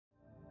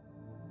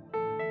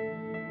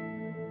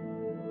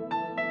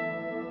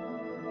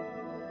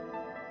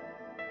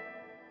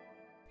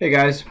Hey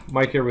guys,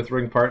 Mike here with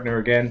Ring Partner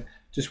again.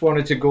 Just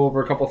wanted to go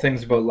over a couple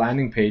things about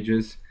landing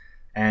pages.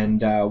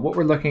 And what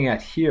we're looking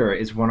at here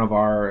is one of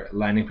our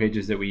landing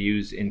pages that we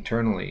use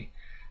internally.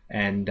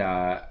 And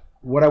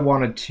what I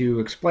wanted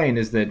to explain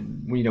is that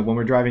when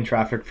we're driving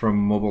traffic from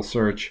mobile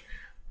search,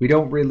 we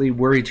don't really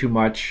worry too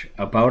much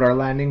about our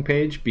landing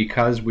page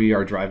because we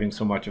are driving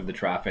so much of the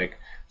traffic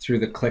through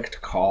the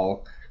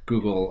click-to-call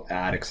Google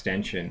ad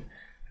extension.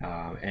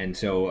 And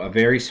so a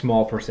very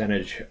small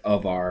percentage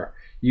of our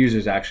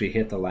users actually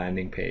hit the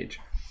landing page.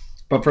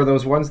 But for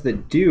those ones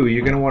that do,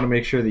 you're going to want to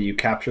make sure that you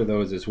capture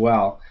those as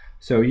well.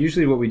 So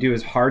usually what we do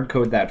is hard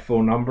code that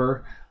phone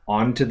number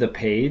onto the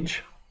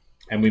page,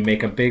 and we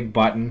make a big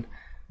button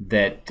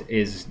that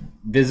is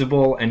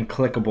visible and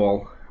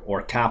clickable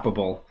or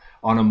tappable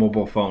on a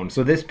mobile phone.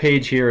 So this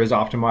page here is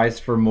optimized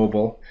for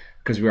mobile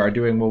because we are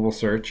doing mobile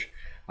search.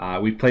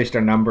 We've placed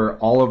our number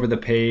all over the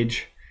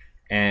page,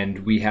 and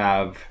we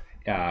have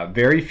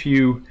very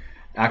few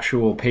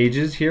actual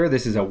pages here.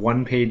 This is a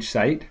one-page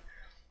site,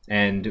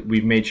 and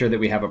we've made sure that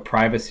we have a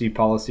privacy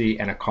policy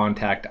and a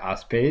contact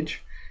us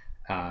page,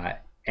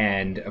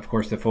 and of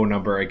course the phone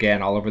number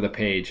again all over the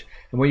page.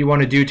 And what you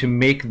want to do to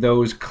make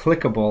those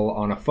clickable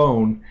on a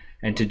phone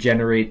and to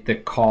generate the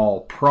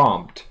call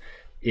prompt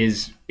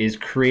is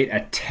create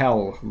a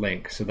TEL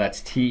link. So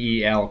that's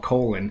TEL :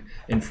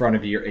 in front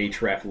of your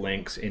href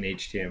links in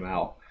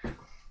HTML.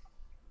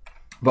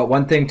 But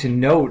one thing to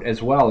note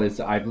as well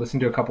is I've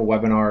listened to a couple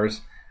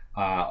webinars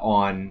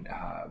on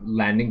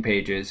landing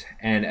pages,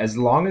 and as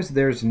long as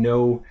there's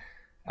no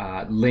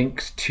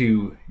links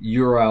to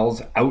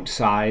URLs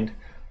outside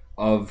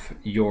of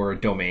your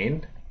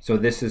domain, so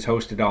this is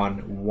hosted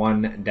on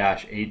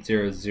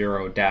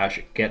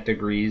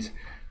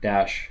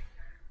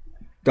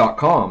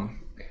 1-800-getdegrees-.com,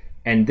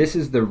 and this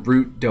is the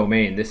root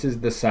domain. This is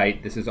the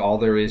site. This is all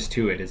there is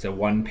to it. It's a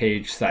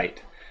one-page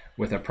site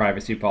with a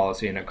privacy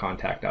policy and a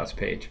contact us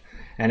page.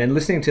 And in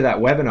listening to that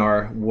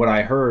webinar, what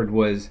I heard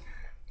was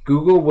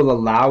Google will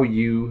allow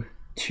you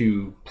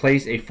to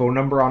place a phone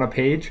number on a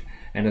page,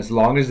 and as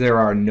long as there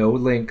are no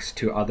links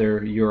to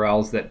other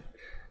URLs that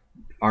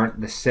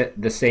aren't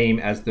the same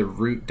as the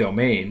root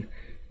domain,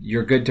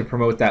 you're good to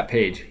promote that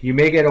page. You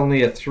may get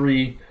only a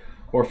 3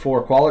 or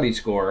 4 quality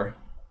score,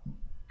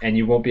 and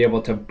you won't be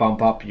able to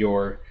bump up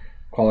your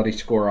quality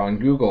score on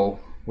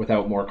Google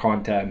without more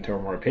content or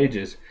more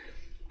pages,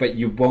 but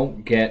you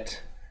won't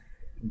get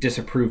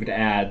disapproved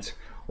ads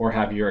or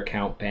have your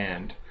account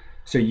banned.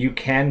 So you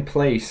can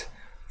place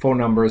phone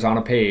numbers on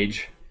a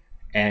page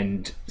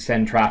and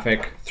send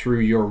traffic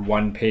through your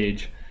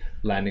one-page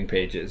landing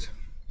pages.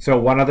 So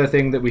one other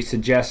thing that we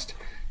suggest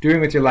doing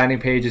with your landing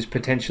page is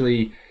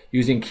potentially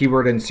using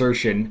keyword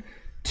insertion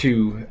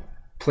to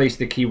place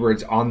the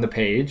keywords on the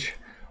page,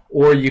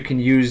 or you can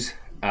use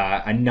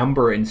a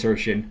number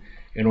insertion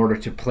in order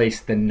to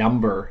place the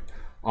number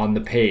on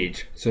the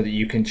page so that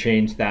you can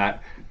change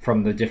that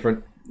from the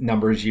different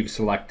numbers you've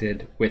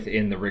selected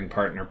within the Ring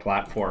Partner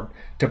platform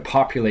to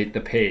populate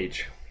the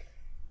page.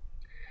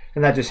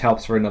 And that just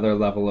helps for another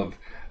level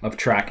of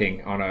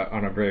tracking on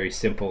a very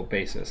simple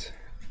basis.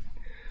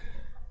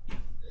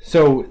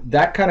 So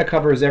that kind of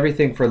covers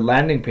everything for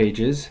landing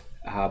pages.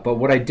 But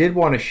what I did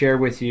want to share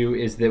with you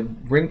is that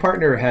Ring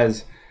Partner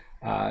has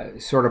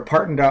sort of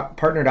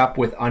partnered up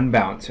with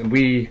Unbounce, and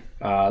we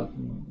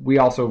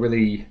also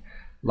really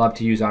love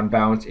to use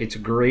Unbounce. It's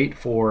great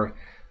for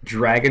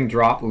drag and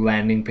drop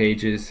landing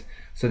pages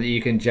so that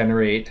you can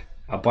generate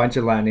a bunch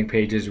of landing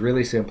pages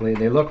really simply.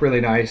 They look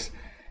really nice,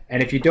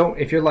 and if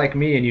you're like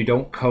me and you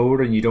don't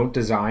code and you don't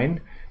design,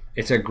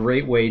 it's a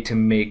great way to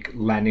make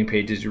landing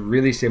pages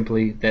really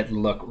simply that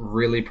look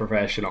really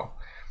professional.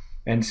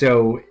 And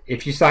so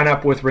if you sign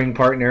up with Ring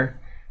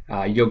Partner,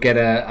 you'll get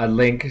a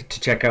link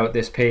to check out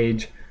this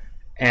page,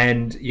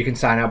 and you can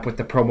sign up with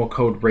the promo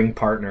code Ring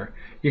Partner.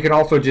 You can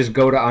also just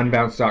go to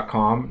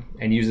unbounce.com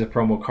and use the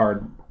promo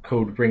code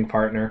Ring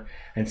Partner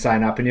and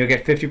sign up, and you'll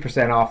get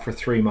 50% off for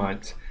 3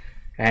 months.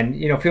 And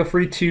feel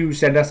free to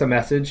send us a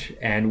message,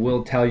 and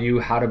we'll tell you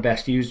how to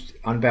best use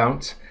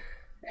Unbounce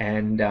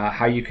and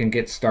how you can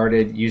get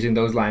started using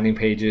those landing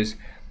pages.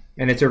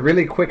 And it's a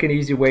really quick and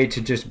easy way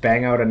to just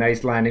bang out a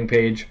nice landing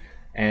page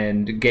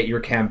and get your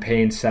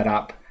campaign set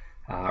up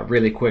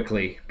really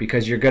quickly,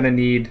 because you're going to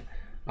need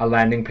a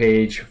landing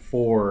page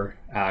for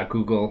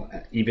Google,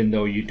 even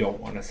though you don't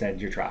want to send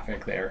your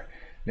traffic there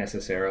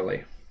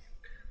necessarily.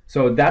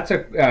 So that's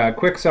a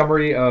quick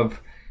summary of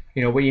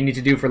what you need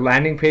to do for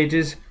landing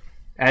pages.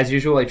 As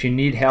usual, if you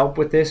need help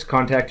with this,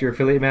 contact your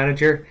affiliate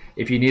manager.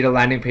 If you need a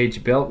landing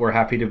page built, we're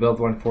happy to build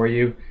one for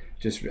you.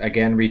 Just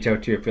again, reach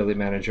out to your affiliate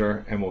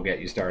manager and we'll get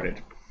you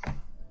started.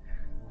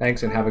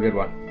 Thanks, and have a good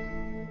one.